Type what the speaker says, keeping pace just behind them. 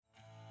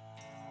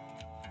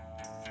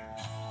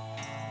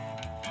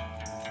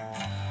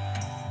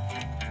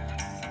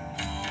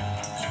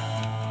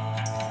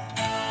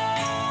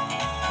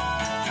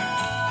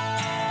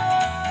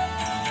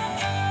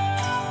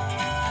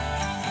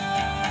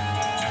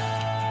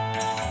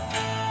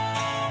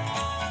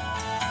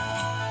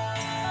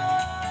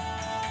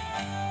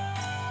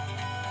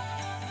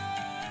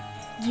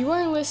You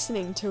are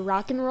listening to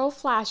Rock Roll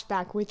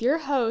Flashback with your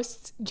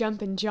hosts,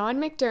 Jumpin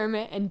John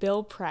McDermott and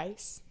Bill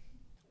Price.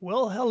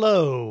 Well,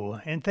 hello,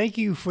 and thank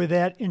you for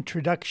that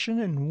introduction,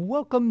 and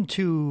welcome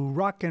to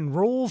Rock and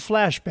Roll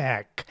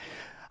Flashback.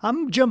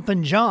 I'm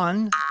Jumpin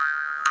John,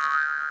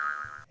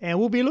 and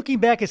we'll be looking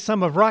back at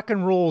some of rock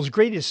and roll's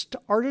greatest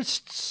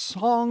artists,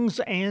 songs,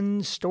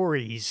 and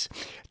stories.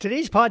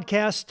 Today's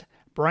podcast,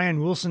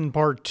 Brian Wilson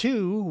Part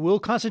 2, will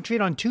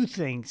concentrate on two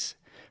things.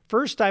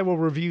 First, I will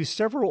review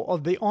several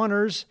of the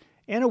honors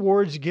and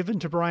awards given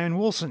to Brian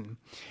Wilson.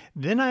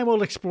 Then I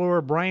will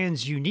explore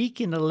Brian's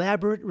unique and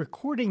elaborate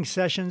recording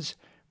sessions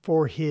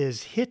for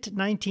his hit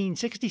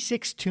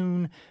 1966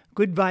 tune,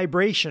 Good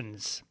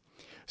Vibrations.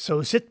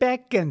 So sit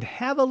back and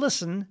have a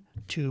listen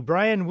to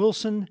Brian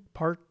Wilson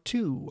Part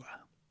 2.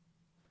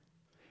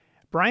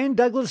 Brian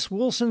Douglas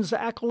Wilson's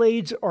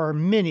accolades are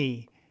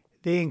many.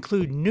 They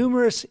include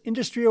numerous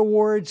industry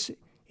awards,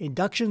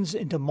 inductions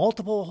into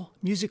multiple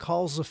music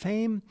halls of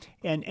fame,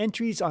 and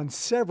entries on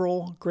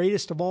several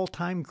greatest of all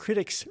time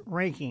critics'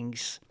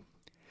 rankings.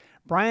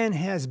 Brian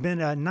has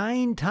been a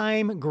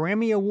 9-time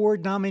Grammy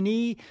Award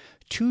nominee,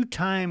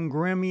 2-time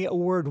Grammy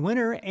Award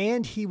winner,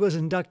 and he was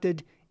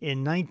inducted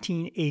in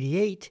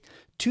 1988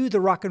 to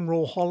the Rock and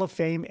Roll Hall of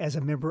Fame as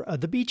a member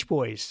of the Beach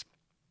Boys.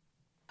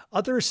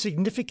 Other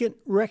significant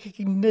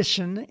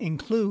recognition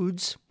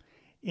includes,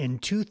 in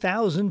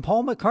 2000,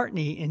 Paul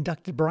McCartney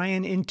inducted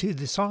Brian into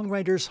the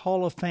Songwriters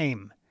Hall of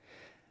Fame.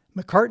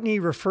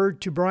 McCartney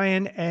referred to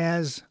Brian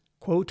as,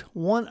 quote,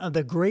 one of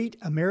the great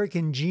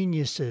American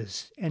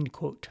geniuses, end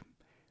quote.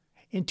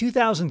 In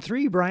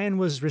 2003, Brian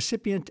was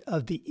recipient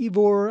of the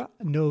Ivor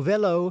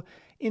Novello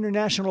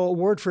International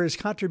Award for his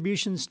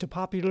contributions to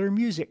popular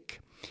music.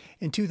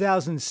 In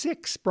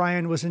 2006,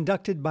 Brian was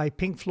inducted by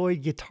Pink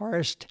Floyd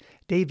guitarist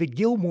David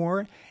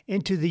Gilmour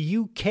into the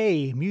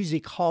UK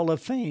Music Hall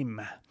of Fame.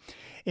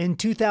 In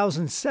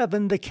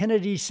 2007, the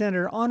Kennedy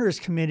Center Honors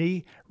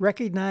Committee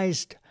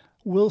recognized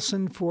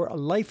Wilson for a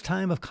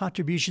lifetime of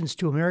contributions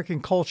to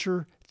American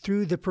culture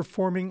through the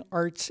performing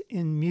arts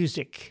in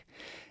music.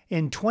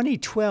 In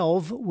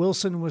 2012,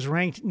 Wilson was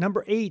ranked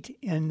number 8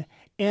 in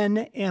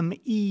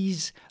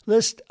NME's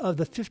list of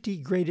the 50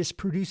 greatest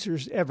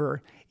producers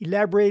ever,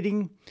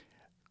 elaborating,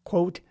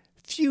 quote,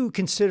 few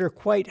consider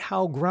quite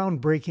how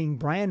groundbreaking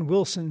Brian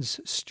Wilson's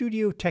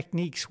studio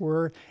techniques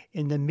were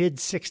in the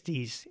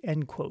mid-60s,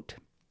 end quote.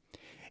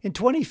 In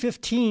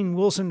 2015,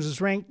 Wilson was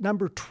ranked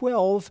number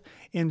 12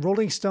 in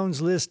Rolling Stone's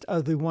list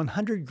of the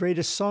 100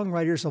 greatest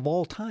songwriters of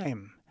all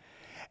time.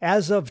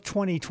 As of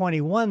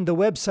 2021, the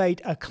website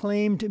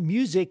Acclaimed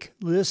Music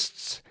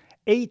lists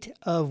 8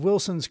 of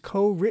Wilson's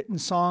co-written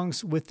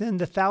songs within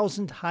the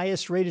 1,000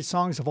 highest-rated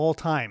songs of all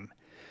time.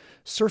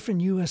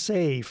 Surfin'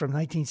 USA from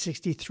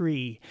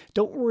 1963,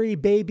 Don't Worry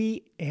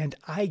Baby, and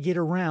I Get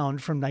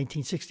Around from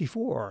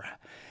 1964,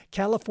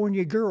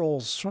 California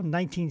Girls from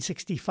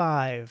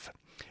 1965,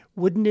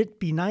 Wouldn't It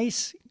Be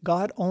Nice,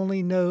 God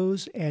Only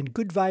Knows, and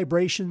Good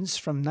Vibrations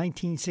from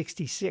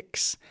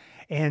 1966,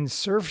 and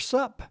Surf's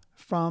Up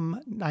from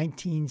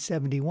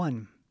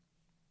 1971.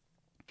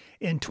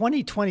 In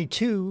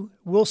 2022,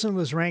 Wilson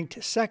was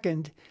ranked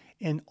second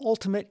in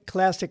Ultimate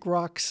Classic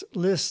Rock's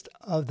list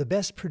of the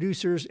best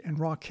producers in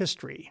rock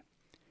history.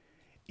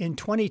 In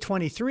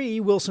 2023,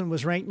 Wilson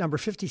was ranked number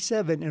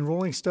 57 in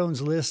Rolling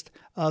Stone's list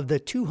of the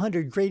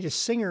 200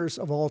 greatest singers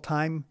of all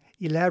time,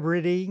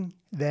 elaborating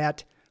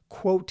that,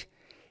 quote,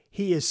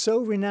 he is so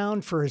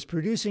renowned for his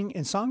producing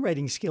and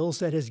songwriting skills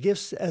that his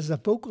gifts as a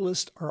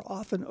vocalist are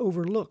often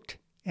overlooked,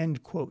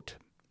 end quote.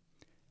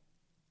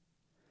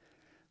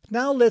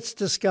 Now let's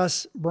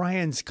discuss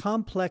Brian's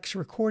complex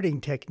recording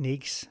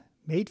techniques,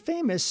 made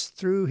famous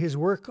through his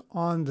work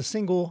on the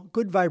single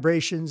Good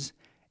Vibrations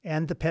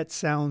and the Pet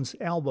Sounds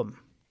album.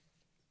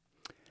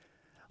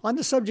 On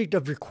the subject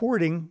of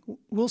recording,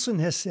 Wilson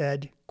has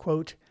said,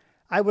 quote,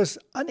 I was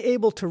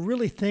unable to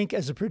really think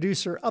as a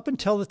producer up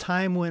until the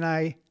time when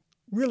I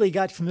really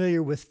got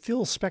familiar with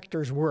Phil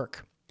Spector's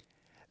work.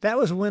 That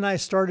was when I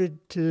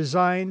started to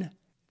design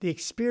the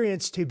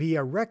experience to be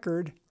a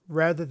record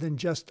rather than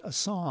just a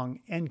song,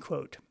 end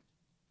quote.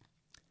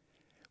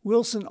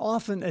 Wilson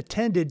often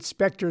attended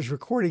Spector's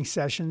recording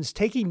sessions,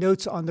 taking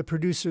notes on the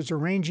producer's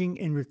arranging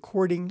and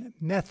recording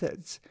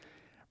methods.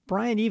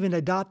 Brian even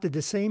adopted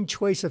the same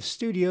choice of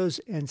studios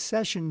and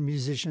session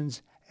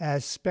musicians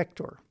as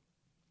Spector.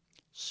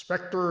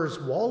 Spector's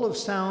Wall of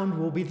Sound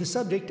will be the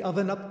subject of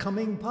an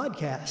upcoming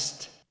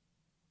podcast.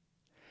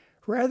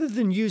 Rather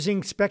than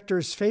using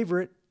Spector's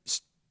favorite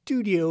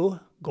studio,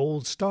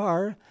 Gold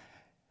Star,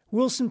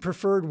 Wilson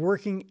preferred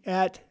working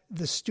at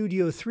the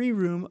Studio 3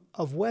 room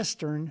of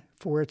Western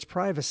for its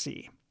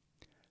privacy.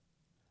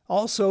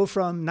 Also,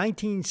 from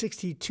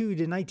 1962 to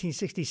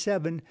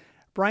 1967,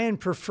 Brian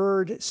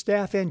preferred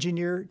staff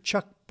engineer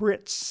Chuck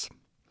Britz.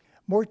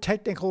 More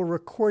technical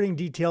recording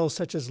details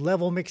such as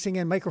level mixing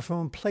and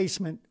microphone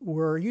placement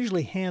were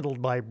usually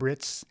handled by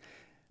Britz,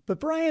 but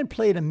Brian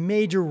played a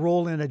major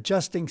role in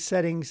adjusting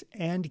settings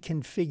and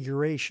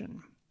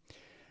configuration.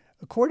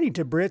 According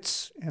to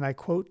Brits, and I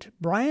quote,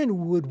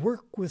 Brian would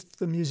work with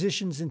the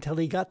musicians until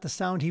he got the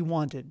sound he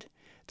wanted.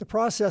 The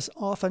process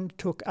often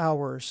took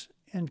hours,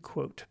 end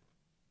quote.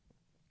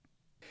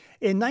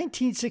 In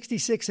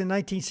 1966 and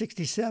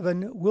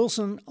 1967,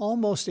 Wilson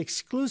almost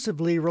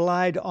exclusively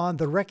relied on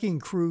the Wrecking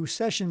Crew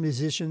session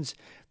musicians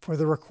for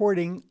the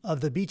recording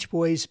of the Beach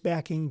Boys'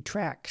 backing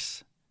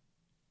tracks.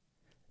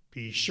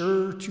 Be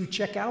sure to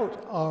check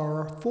out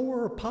our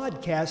 4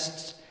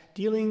 podcasts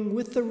dealing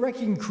with the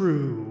Wrecking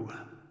Crew.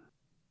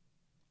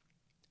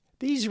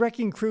 These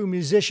Wrecking Crew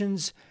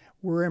musicians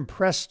were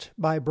impressed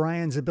by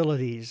Brian's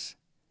abilities.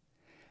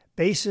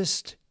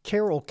 Bassist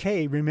Carol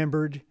Kay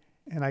remembered,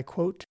 and I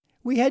quote,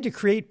 we had to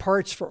create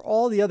parts for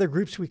all the other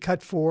groups we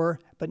cut for,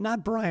 but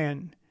not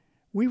Brian.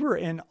 We were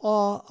in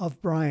awe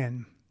of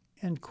Brian,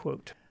 end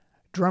quote.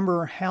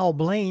 Drummer Hal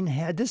Blaine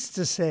had this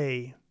to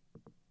say,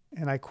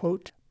 and I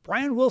quote,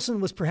 Brian Wilson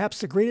was perhaps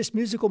the greatest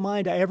musical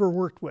mind I ever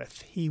worked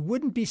with. He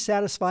wouldn't be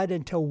satisfied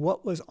until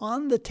what was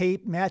on the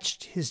tape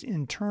matched his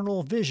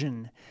internal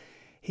vision.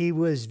 He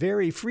was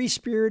very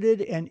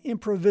free-spirited and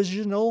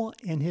improvisational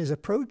in his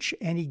approach,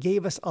 and he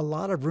gave us a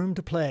lot of room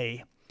to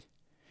play.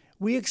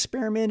 We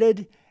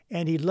experimented,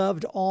 and he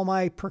loved all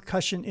my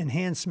percussion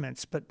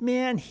enhancements, but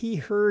man, he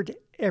heard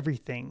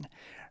everything.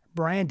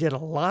 Brian did a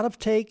lot of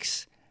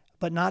takes,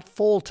 but not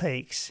full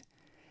takes.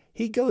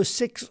 He'd go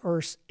 6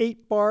 or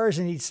 8 bars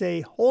and he'd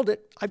say, hold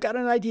it, I've got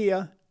an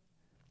idea.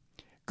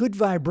 Good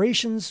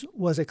Vibrations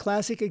was a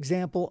classic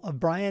example of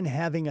Brian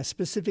having a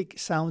specific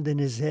sound in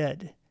his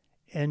head,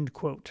 end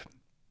quote.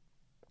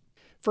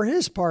 For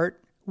his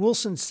part,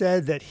 Wilson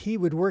said that he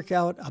would work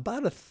out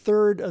about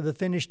 1/3 of the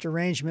finished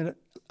arrangement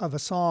of a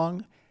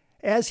song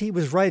as he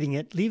was writing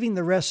it, leaving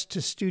the rest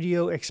to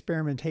studio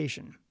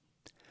experimentation.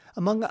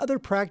 Among other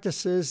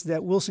practices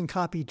that Wilson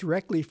copied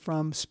directly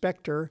from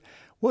Spector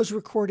was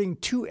recording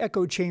 2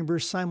 echo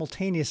chambers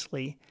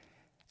simultaneously,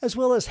 as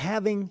well as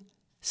having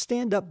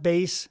stand-up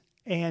bass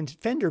and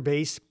Fender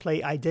bass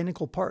play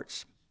identical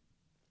parts.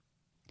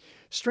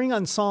 String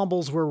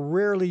ensembles were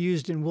rarely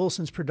used in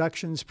Wilson's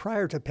productions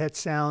prior to Pet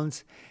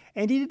Sounds,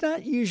 and he did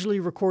not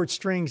usually record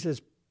strings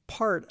as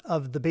part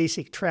of the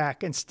basic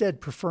track, instead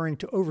preferring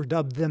to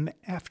overdub them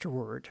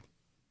afterward.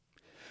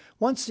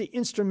 Once the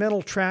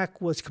instrumental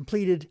track was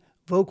completed,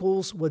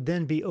 vocals would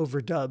then be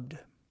overdubbed.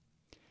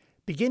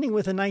 Beginning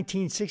with the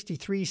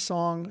 1963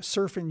 song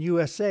Surfin'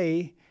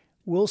 USA,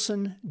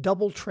 Wilson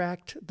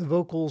double-tracked the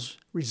vocals,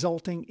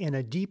 resulting in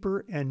a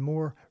deeper and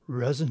more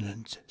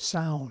resonant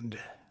sound.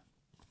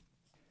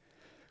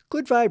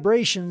 Good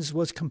Vibrations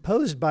was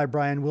composed by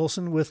Brian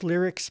Wilson with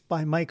lyrics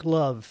by Mike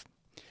Love.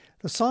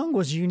 The song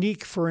was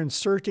unique for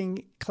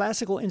inserting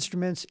classical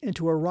instruments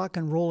into a rock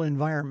and roll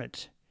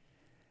environment.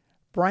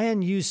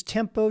 Brian used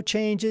tempo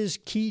changes,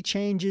 key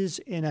changes,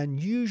 and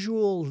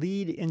unusual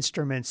lead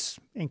instruments,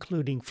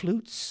 including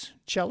flutes,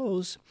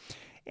 cellos,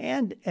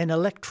 and an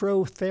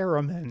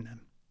electro-theremin.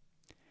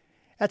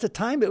 At the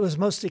time, it was the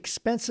most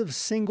expensive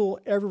single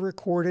ever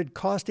recorded,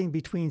 costing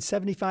between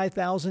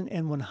 $75,000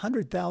 and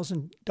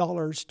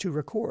 $100,000 to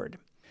record.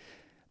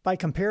 By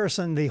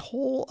comparison, the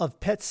whole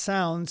of Pet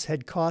Sounds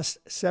had cost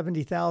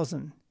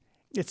 $70,000,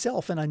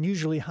 itself an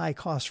unusually high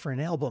cost for an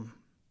album.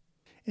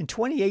 In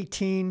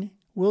 2018,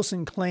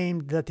 Wilson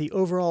claimed that the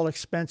overall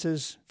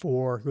expenses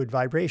for Good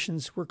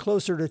Vibrations were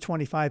closer to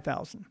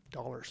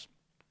 $25,000.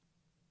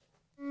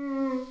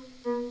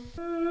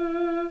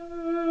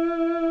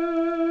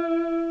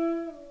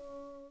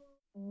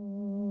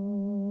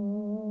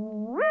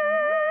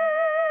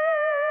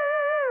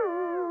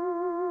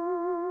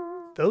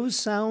 Those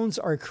sounds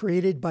are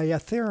created by a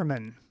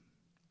theremin.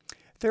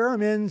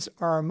 Theremins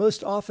are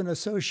most often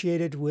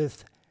associated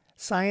with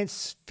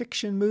science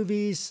fiction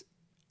movies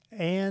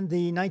and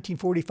the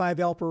 1945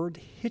 Alfred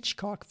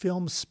Hitchcock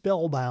film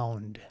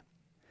Spellbound.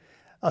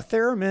 A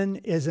theremin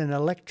is an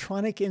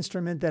electronic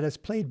instrument that is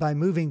played by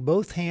moving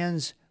both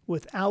hands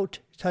without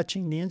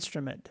touching the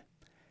instrument.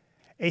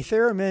 A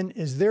theremin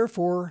is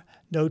therefore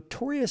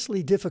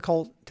notoriously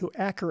difficult to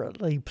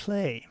accurately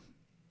play.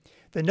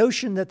 The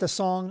notion that the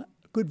song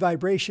Good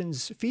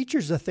Vibrations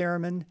features a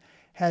theremin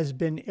has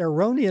been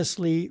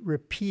erroneously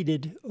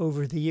repeated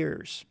over the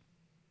years.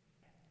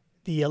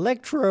 The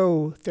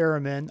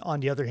electro-theremin,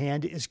 on the other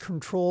hand, is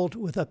controlled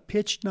with a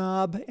pitch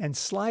knob and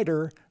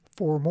slider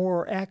for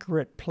more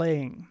accurate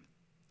playing.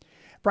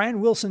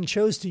 Brian Wilson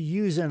chose to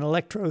use an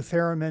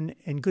electro-theremin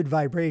in Good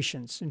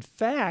Vibrations. In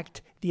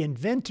fact, the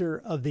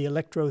inventor of the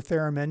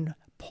electro-theremin,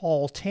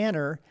 Paul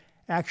Tanner,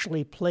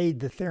 actually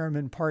played the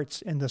theremin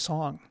parts in the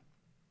song.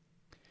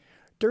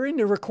 During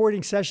the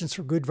recording sessions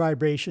for Good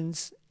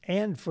Vibrations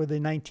and for the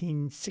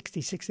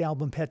 1966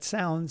 album Pet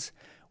Sounds,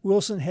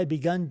 Wilson had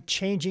begun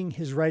changing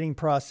his writing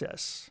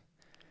process.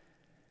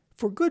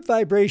 For Good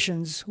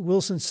Vibrations,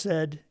 Wilson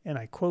said, and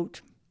I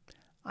quote,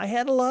 I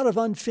had a lot of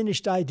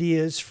unfinished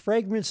ideas,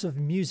 fragments of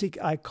music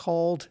I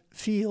called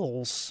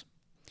feels.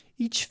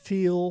 Each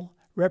feel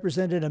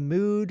represented a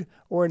mood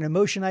or an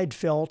emotion I'd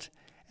felt,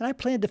 and I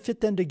planned to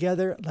fit them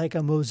together like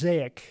a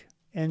mosaic,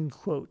 end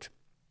quote.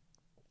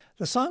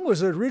 The song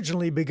was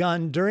originally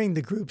begun during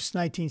the group's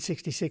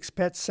 1966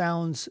 Pet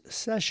Sounds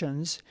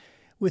sessions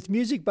with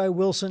music by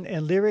Wilson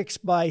and lyrics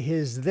by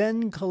his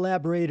then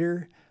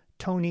collaborator,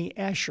 Tony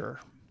Asher.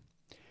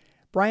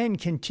 Brian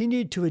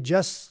continued to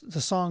adjust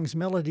the song's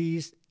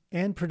melodies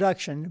and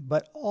production,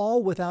 but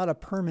all without a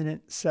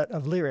permanent set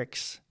of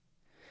lyrics.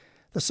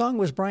 The song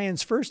was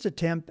Brian's first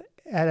attempt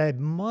at a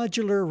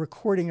modular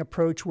recording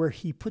approach where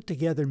he put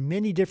together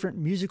many different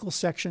musical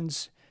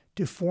sections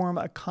to form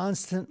a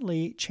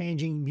constantly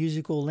changing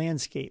musical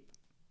landscape.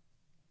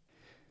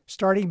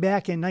 Starting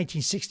back in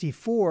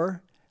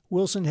 1964,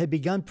 Wilson had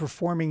begun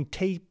performing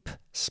tape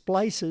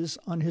splices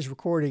on his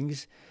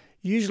recordings,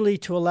 usually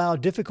to allow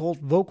difficult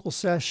vocal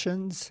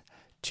sessions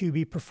to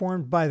be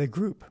performed by the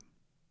group.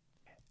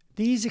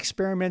 These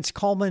experiments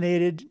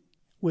culminated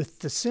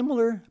with the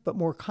similar but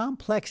more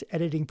complex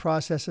editing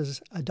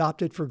processes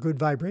adopted for Good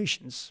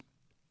Vibrations.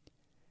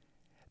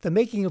 The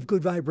making of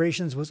Good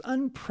Vibrations was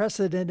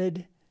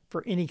unprecedented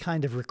for any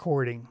kind of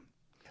recording.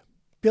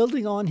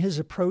 Building on his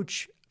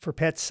approach for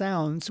Pet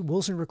Sounds,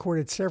 Wilson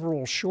recorded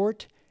several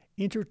short,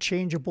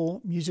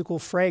 interchangeable musical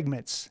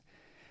fragments.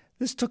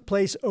 This took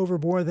place over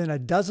more than a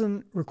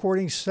dozen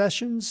recording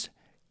sessions,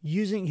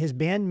 using his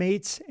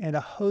bandmates and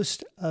a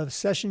host of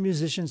session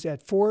musicians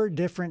at 4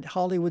 different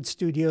Hollywood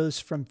studios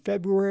from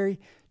February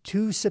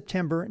to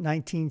September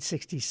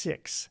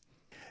 1966.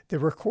 The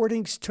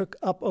recordings took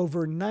up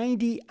over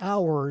 90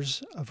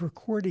 hours of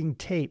recording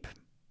tape.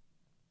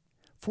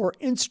 For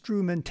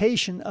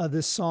instrumentation of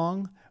this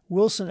song,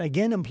 Wilson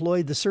again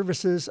employed the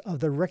services of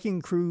the Wrecking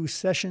Crew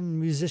session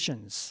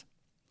musicians.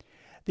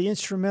 The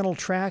instrumental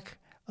track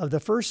of the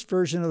first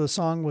version of the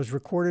song was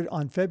recorded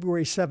on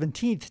February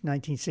 17,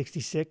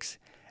 1966,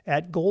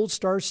 at Gold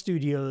Star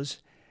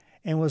Studios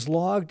and was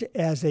logged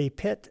as a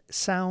Pet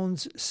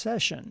Sounds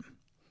session.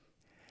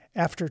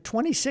 After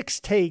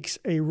 26 takes,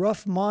 a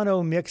rough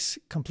mono mix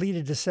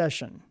completed the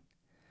session.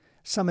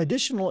 Some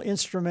additional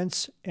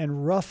instruments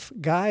and rough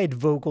guide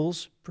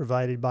vocals,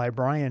 provided by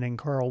Brian and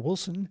Carl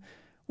Wilson,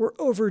 were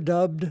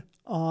overdubbed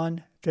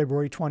on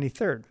February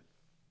 23rd.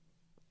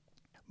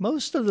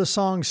 Most of the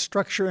song's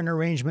structure and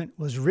arrangement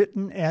was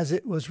written as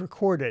it was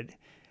recorded.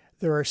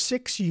 There are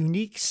 6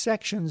 unique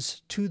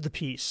sections to the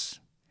piece.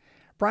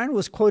 Brian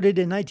was quoted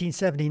in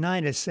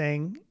 1979 as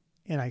saying,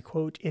 and I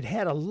quote, "It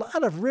had a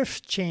lot of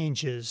riff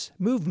changes,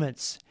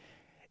 movements.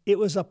 It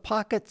was a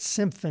pocket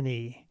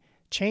symphony.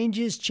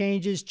 Changes,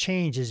 changes,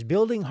 changes.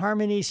 Building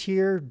harmonies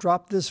here,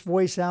 drop this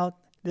voice out,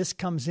 this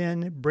comes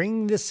in,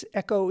 bring this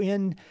echo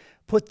in,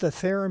 put the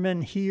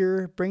theremin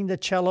here, bring the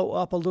cello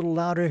up a little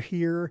louder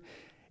here.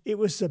 It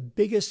was the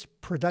biggest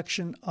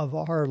production of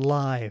our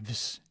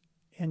lives,"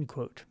 end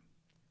quote.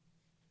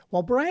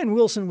 While Brian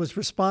Wilson was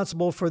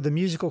responsible for the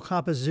musical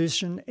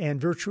composition and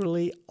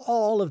virtually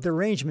all of the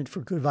arrangement for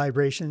Good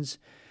Vibrations,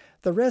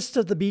 the rest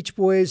of the Beach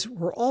Boys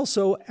were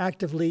also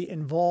actively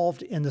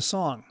involved in the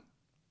song.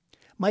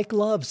 Mike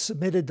Love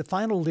submitted the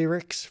final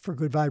lyrics for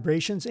Good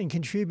Vibrations and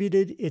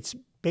contributed its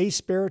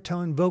bass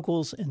baritone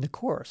vocals in the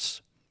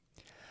chorus.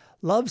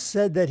 Love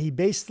said that he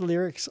based the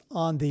lyrics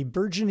on the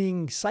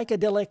burgeoning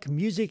psychedelic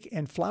music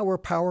and flower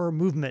power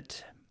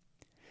movement.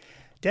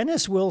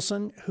 Dennis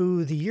Wilson,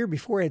 who the year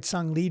before had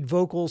sung lead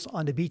vocals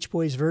on the Beach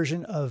Boys'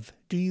 version of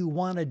Do You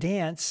Wanna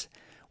Dance,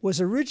 was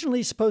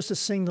originally supposed to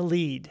sing the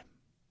lead.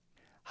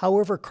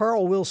 However,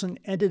 Carl Wilson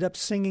ended up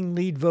singing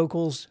lead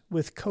vocals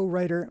with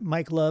co-writer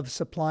Mike Love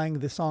supplying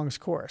the song's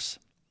chorus.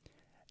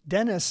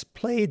 Dennis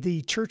played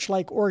the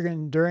church-like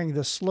organ during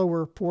the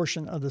slower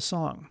portion of the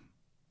song.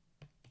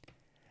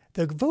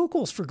 The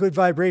vocals for Good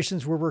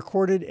Vibrations were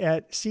recorded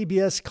at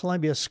CBS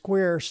Columbia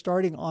Square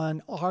starting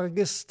on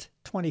August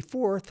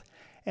 24th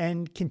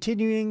and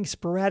continuing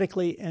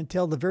sporadically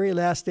until the very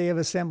last day of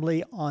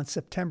assembly on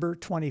September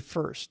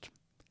 21st.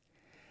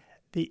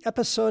 The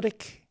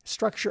episodic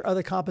structure of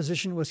the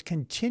composition was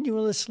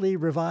continuously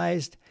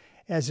revised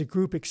as the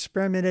group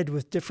experimented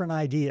with different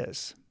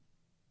ideas.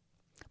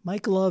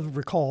 Mike Love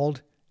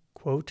recalled,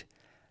 quote,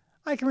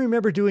 "I can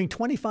remember doing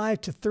 25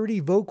 to 30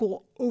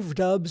 vocal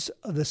overdubs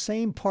of the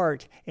same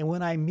part, and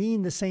when I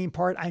mean the same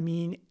part, I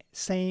mean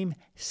same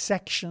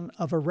section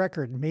of a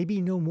record, maybe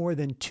no more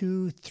than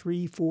 2,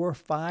 3, 4,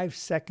 5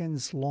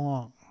 seconds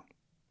long,"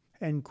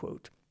 end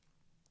quote.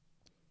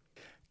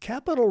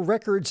 Capitol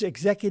Records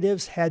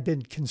executives had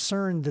been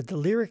concerned that the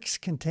lyrics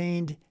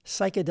contained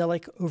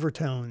psychedelic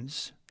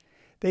overtones.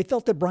 They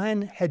felt that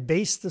Brian had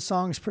based the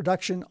song's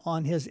production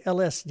on his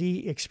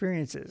LSD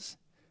experiences.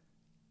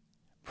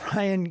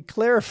 Brian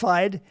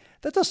clarified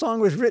that the song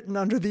was written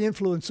under the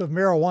influence of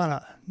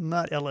marijuana,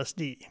 not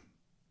LSD.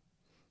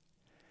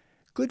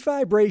 Good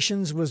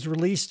Vibrations was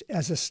released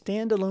as a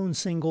standalone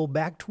single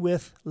backed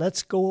with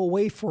Let's Go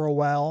Away for a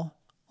While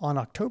on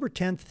October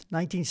 10th,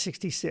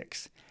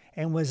 1966,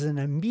 and was an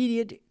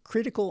immediate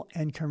critical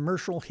and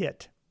commercial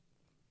hit.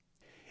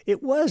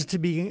 It was to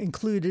be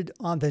included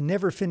on the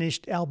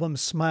never-finished album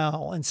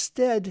Smile.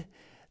 Instead,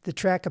 the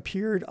track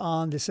appeared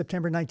on the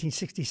September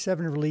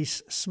 1967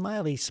 release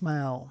Smiley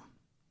Smile.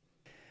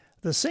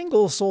 The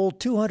single sold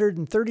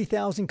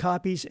 230,000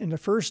 copies in the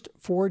first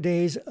 4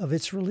 days of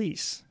its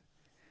release.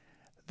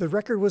 The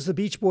record was the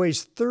Beach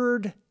Boys'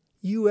 third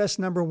U.S.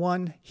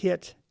 #1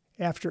 hit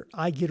after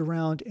I Get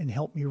Around and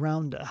Help Me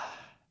Rounda.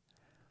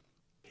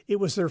 It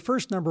was their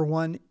first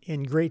 #1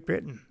 in Great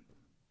Britain.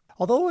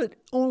 Although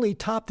it only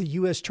topped the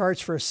U.S.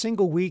 charts for a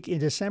single week in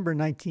December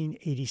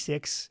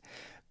 1986,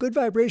 Good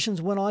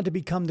Vibrations went on to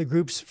become the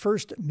group's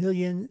first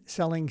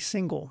million-selling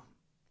single.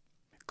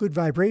 Good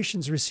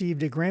Vibrations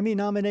received a Grammy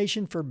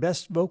nomination for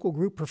Best Vocal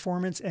Group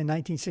Performance in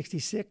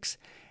 1966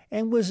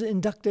 and was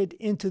inducted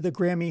into the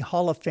Grammy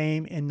Hall of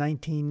Fame in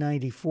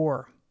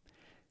 1994.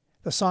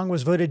 The song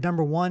was voted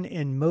 #1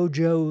 in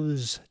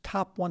Mojo's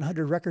Top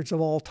 100 Records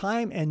of All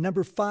Time and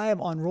 #5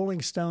 on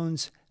Rolling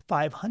Stone's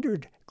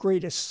 500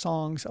 Greatest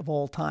Songs of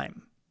All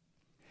Time.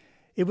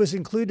 It was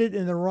included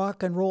in the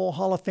Rock and Roll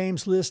Hall of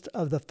Fame's list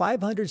of the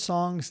 500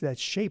 songs that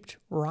shaped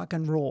rock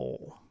and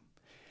roll.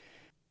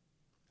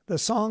 The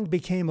song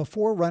became a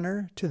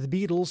forerunner to the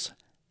Beatles'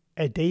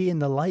 A Day in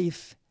the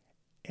Life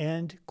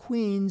and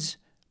Queen's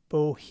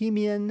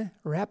Bohemian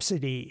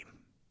Rhapsody.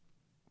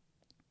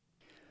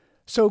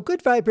 So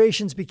Good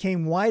Vibrations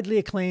became widely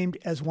acclaimed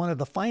as one of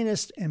the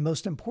finest and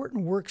most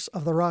important works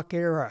of the rock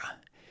era.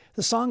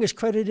 The song is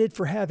credited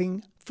for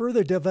having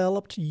further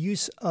developed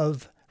use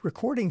of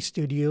recording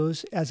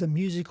studios as a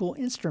musical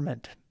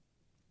instrument.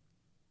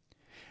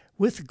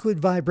 With Good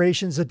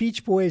Vibrations, the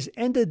Beach Boys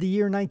ended the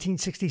year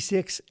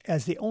 1966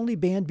 as the only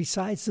band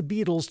besides the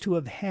Beatles to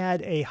have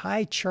had a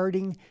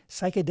high-charting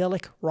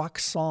psychedelic rock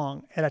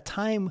song at a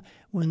time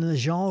when the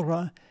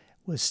genre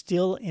was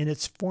still in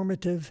its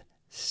formative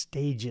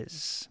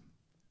stages.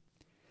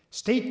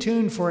 Stay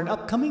tuned for an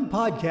upcoming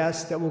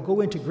podcast that will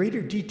go into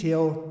greater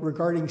detail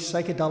regarding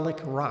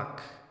psychedelic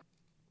rock.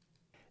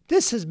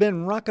 This has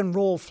been Rock and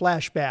Roll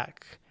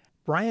Flashback.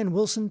 Brian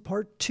Wilson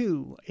Part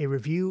 2, a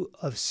review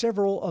of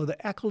several of the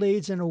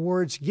accolades and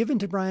awards given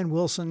to Brian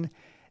Wilson,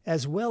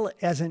 as well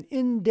as an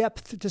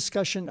in-depth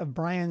discussion of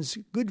Brian's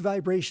Good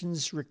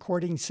Vibrations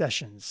recording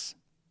sessions.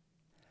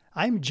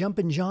 I'm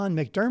Jumpin John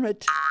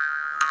McDermott.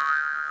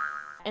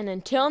 And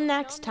until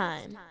next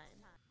time.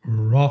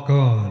 Rock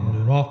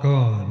on, rock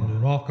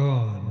on, rock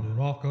on,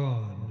 rock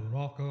on,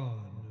 rock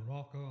on,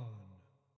 rock on.